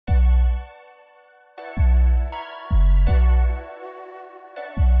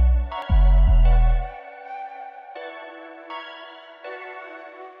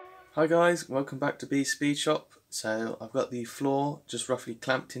Hi guys, welcome back to B's Speed Shop. So I've got the floor just roughly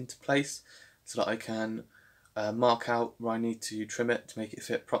clamped into place so that I can mark out where I need to trim it to make it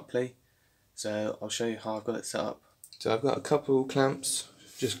fit properly. So I'll show you how I've got it set up. So I've got a couple clamps,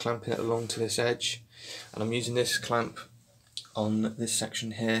 just clamping it along to this edge, and I'm using this clamp on this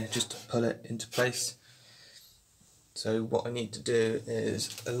section here just to pull it into place. So what I need to do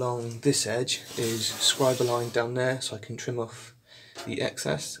is along this edge is scribe a line down there so I can trim off the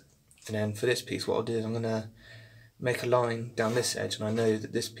excess. And then for this piece, what I'll do is I'm going to make a line down this edge, and I know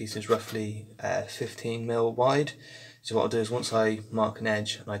that this piece is roughly 15mm wide. So what I'll do is once I mark an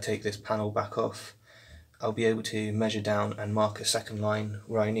edge and I take this panel back off, I'll be able to measure down and mark a second line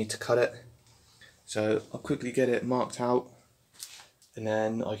where I need to cut it. So I'll quickly get it marked out, and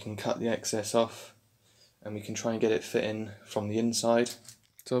then I can cut the excess off and we can try and get it fitting from the inside.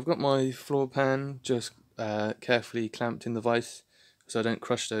 So I've got my floor pan just carefully clamped in the vise so I don't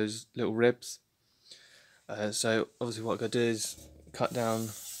crush those little ribs. So obviously what I've got to do is cut down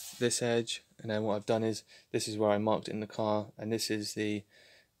this edge, and then what I've done is this is where I marked it in the car, and this is the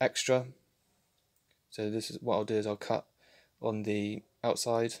extra. So this is what I'll do is I'll cut on the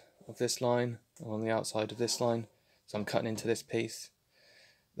outside of this line or on the outside of this line. So I'm cutting into this piece.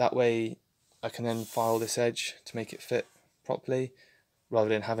 That way I can then file this edge to make it fit properly, rather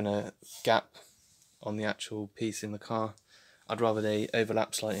than having a gap on the actual piece in the car. I'd rather they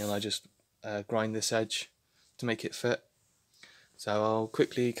overlap slightly and I just grind this edge to make it fit. So I'll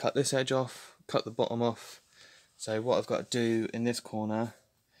quickly cut this edge off, cut the bottom off. So what I've got to do in this corner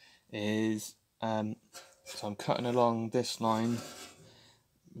is, so I'm cutting along this line,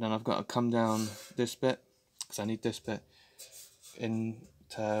 then I've got to come down this bit, because I need this bit in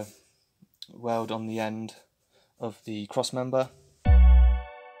to weld on the end of the cross member.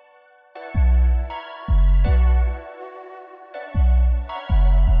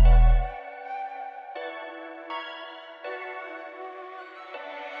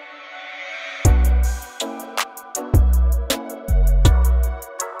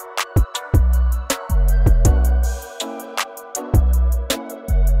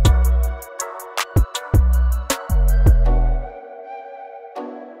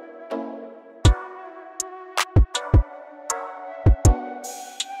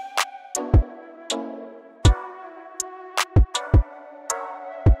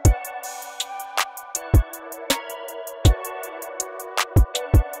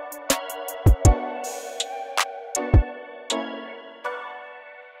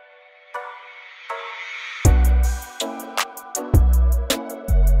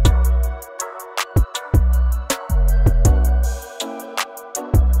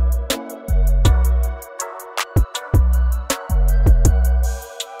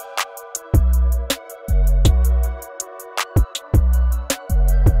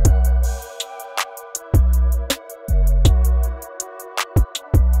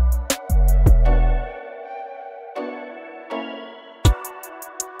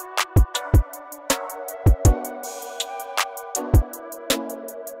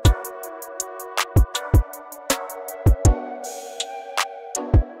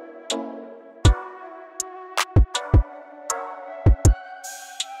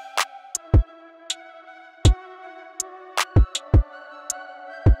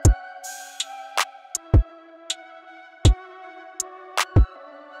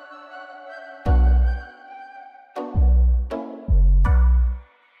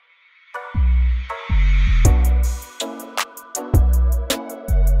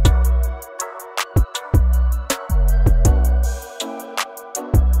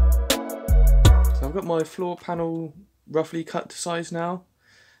 I've got my floor panel roughly cut to size now.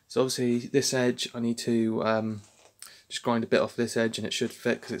 So obviously this edge I need to just grind a bit off this edge and it should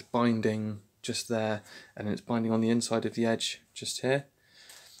fit, because it's binding just there and it's binding on the inside of the edge just here.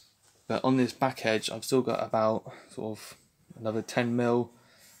 But on this back edge I've still got about sort of another 10mm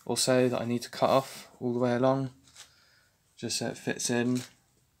or so that I need to cut off all the way along, just so it fits in.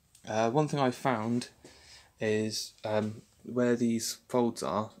 One thing I found is where these folds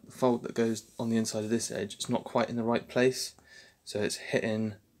are, the fold that goes on the inside of this edge, it's not quite in the right place, so it's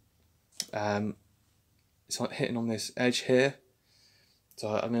hitting like hitting on this edge here. So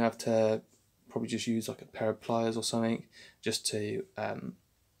I'm going to have to probably just use like a pair of pliers or something just to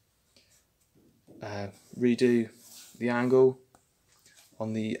redo the angle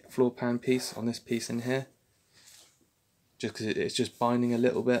on the floor pan piece, on this piece in here, just because it's just binding a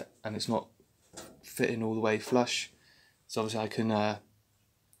little bit and it's not fitting all the way flush. So obviously I can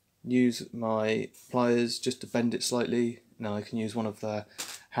use my pliers just to bend it slightly, and then I can use one of the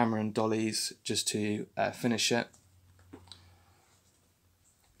hammer and dollies just to finish it.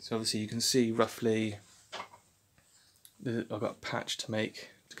 So obviously you can see roughly I've got a patch to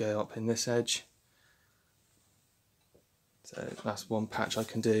make to go up in this edge. So that's one patch I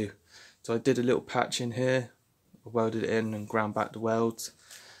can do. So I did a little patch in here, I welded it in and ground back the welds.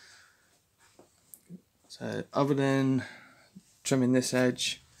 So other than trimming this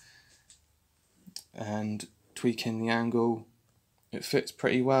edge and tweaking the angle, it fits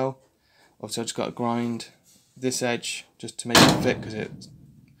pretty well. Obviously I just got to grind this edge just to make it fit because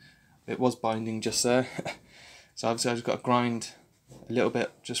it was binding just there. So obviously I just got to grind a little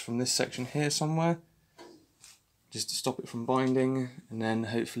bit just from this section here somewhere, just to stop it from binding, and then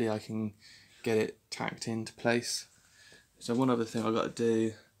hopefully I can get it tacked into place. So one other thing I've got to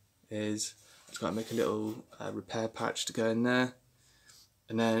do is I've got to make a little repair patch to go in there,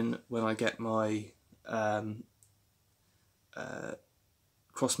 and then when I get my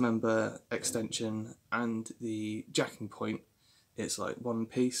cross member extension and the jacking point, it's like one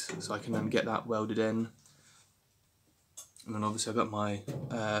piece, so I can then get that welded in. And then obviously I've got my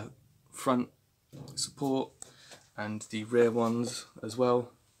front support and the rear ones as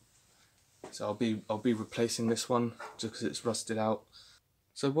well. So I'll be replacing this one just because it's rusted out.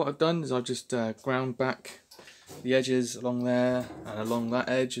 So what I've done is I've just ground back the edges along there and along that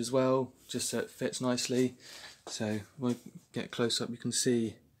edge as well, just so it fits nicely. So when we get close up, you can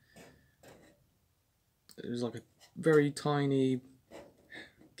see there's like a very tiny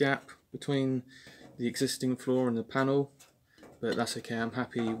gap between the existing floor and the panel, but that's okay. I'm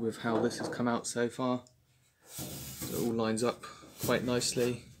happy with how this has come out so far. So it all lines up quite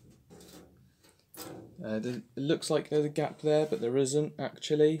nicely. It looks like there's a gap there, but there isn't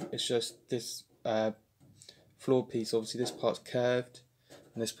actually. It's just this floor piece. Obviously this part's curved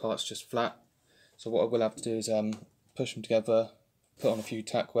and this part's just flat. So what I will have to do is push them together, put on a few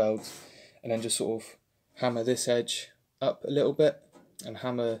tack welds, and then just sort of hammer this edge up a little bit, and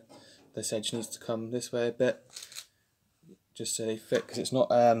hammer this edge needs to come this way a bit, just so they fit, because it's not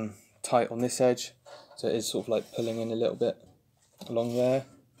tight on this edge, so it is sort of like pulling in a little bit along there.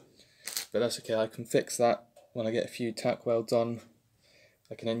 But that's okay, I can fix that when I get a few tack welds on.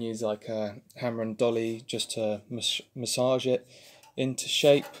 I can then use like a hammer and dolly just to massage it into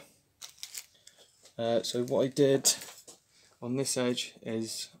shape. So what I did on this edge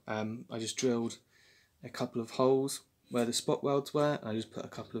is I just drilled a couple of holes where the spot welds were, and I just put a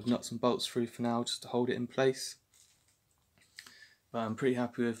couple of nuts and bolts through for now just to hold it in place. But I'm pretty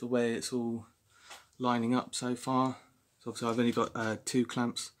happy with the way it's all lining up so far. So obviously I've only got 2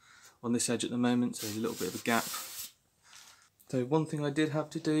 clamps on this edge at the moment, so there's a little bit of a gap. So one thing I did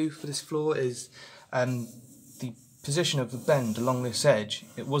have to do for this floor is the position of the bend along this edge.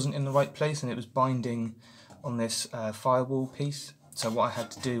 It wasn't in the right place and it was binding on this firewall piece. So what I had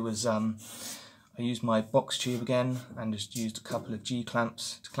to do was I used my box tube again and just used a couple of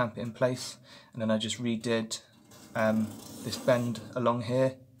G-clamps to clamp it in place, and then I just redid this bend along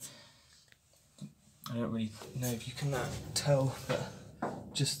here. I don't really know if you can tell, but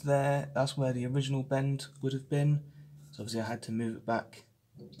just there, that's where the original bend would have been. So obviously I had to move it back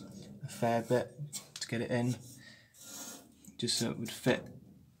a fair bit to get it in, just so it would fit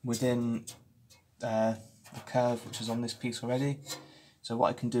within the curve which is on this piece already. So what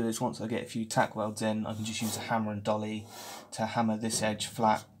I can do is once I get a few tack welds in, I can just use a hammer and dolly to hammer this edge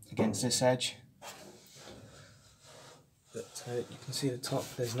flat against this edge. But you can see the top,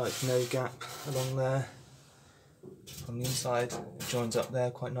 there's like no gap along there. On the inside, it joins up there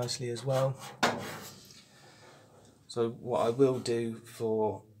quite nicely as well. So what I will do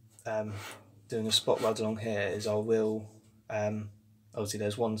for doing a spot weld along here is I will, obviously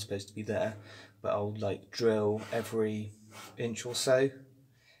there's one supposed to be there, but I'll like drill every inch or so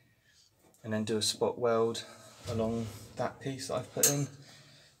and then do a spot weld along that piece that I've put in.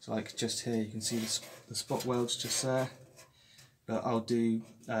 So like just here you can see the spot welds just there, but I'll do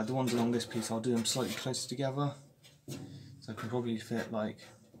the ones along this piece, I'll do them slightly closer together, so I can probably fit like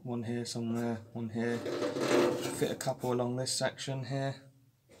one here somewhere, one here, fit a couple along this section here.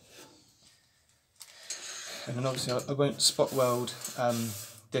 And then obviously I won't spot weld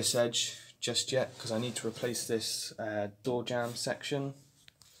this edge just yet because I need to replace this door jamb section.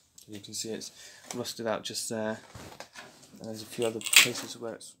 You can see it's rusted out just there. And there's a few other places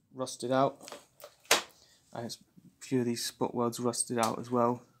where it's rusted out, and it's a few of these spot welds rusted out as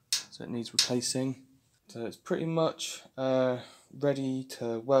well, so it needs replacing. So it's pretty much ready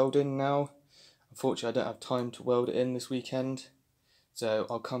to weld in now. Unfortunately I don't have time to weld it in this weekend, so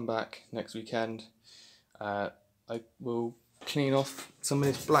I'll come back next weekend. I will clean off some of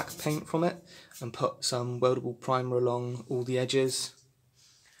this black paint from it and put some weldable primer along all the edges.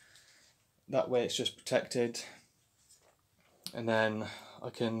 That way it's just protected, and then I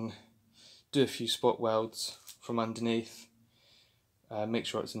can do a few spot welds from underneath, make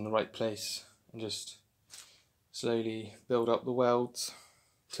sure it's in the right place, and just slowly build up the welds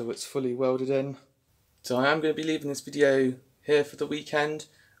till it's fully welded in. So I am going to be leaving this video here for the weekend.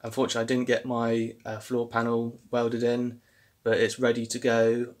 Unfortunately, I didn't get my floor panel welded in, but it's ready to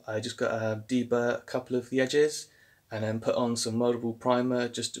go. I just got to deburr a couple of the edges and then put on some moldable primer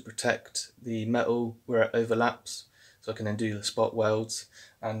just to protect the metal where it overlaps, so I can then do the spot welds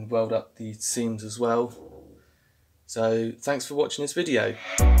and weld up the seams as well. So thanks for watching this video.